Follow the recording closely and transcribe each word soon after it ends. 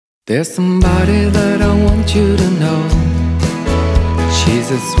There's somebody that I want you to know.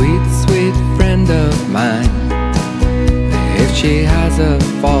 She's a sweet, sweet friend of mine. If she has a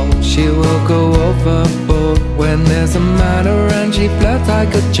fault, she will go overboard. When there's a matter and she flirts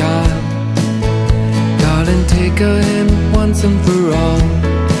like a child, darling, take her in once and for all.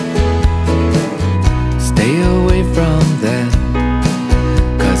 Stay away from them,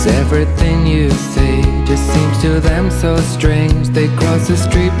 'cause everything you say just seems to them so strange. They cross the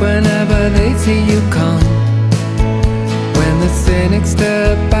street whenever they see you come. When the cynics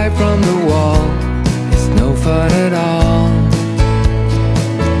step back from the wall, it's no fun at all.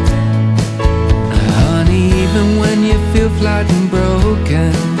 Honey, even when you feel flat and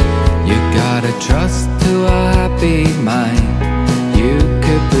broken, you gotta trust to a happy mind. You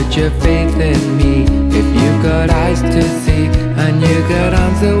could put your faith in me if you got eyes to see, and you got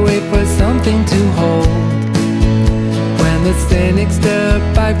arms that wait for something to hold. When the cynics step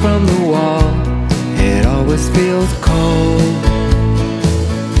back from the wall, it always feels cold.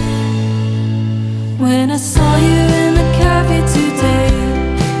 When I saw you in the cafe today,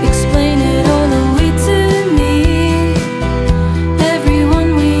 explain it all the way to me. Everyone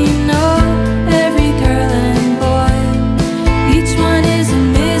we know, every girl and boy, each one is a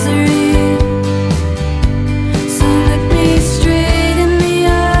misery. So look me straight in the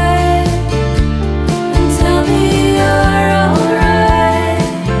eye and tell me you're alright,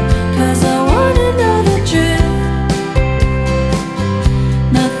 'cause I wanna know the truth.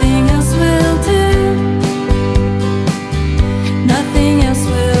 Nothing else will do. Nothing else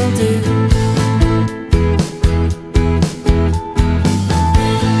will do.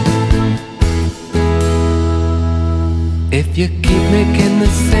 If you keep making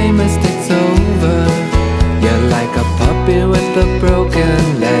the same mistakes over, you're like a puppy with a broken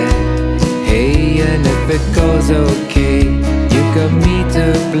leg. Hey, and if it goes okay, you got me to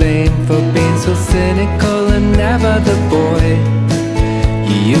blame for being so cynical and never the boy.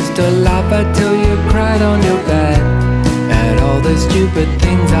 You used to laugh until you cried on your bed at all the stupid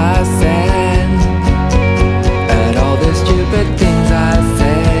things I said, at all the stupid things I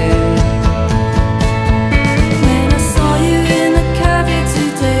said. When I saw you in the cafe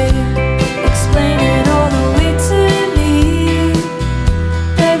today, explain it all the way to me.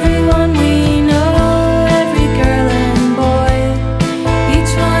 Everyone we know, every girl and boy,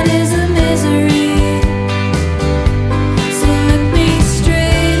 each one is a misery. So look me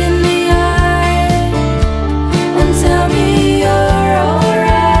straight in the eye and tell me you're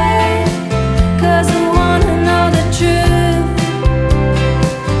alright, 'cause I wanna know the truth.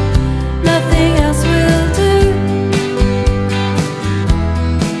 Nothing else will do.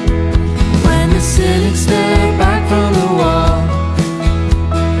 When the cynics step back from the wall,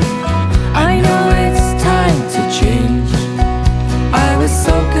 I know it's time to change. I was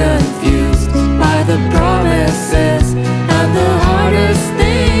so confused by the promises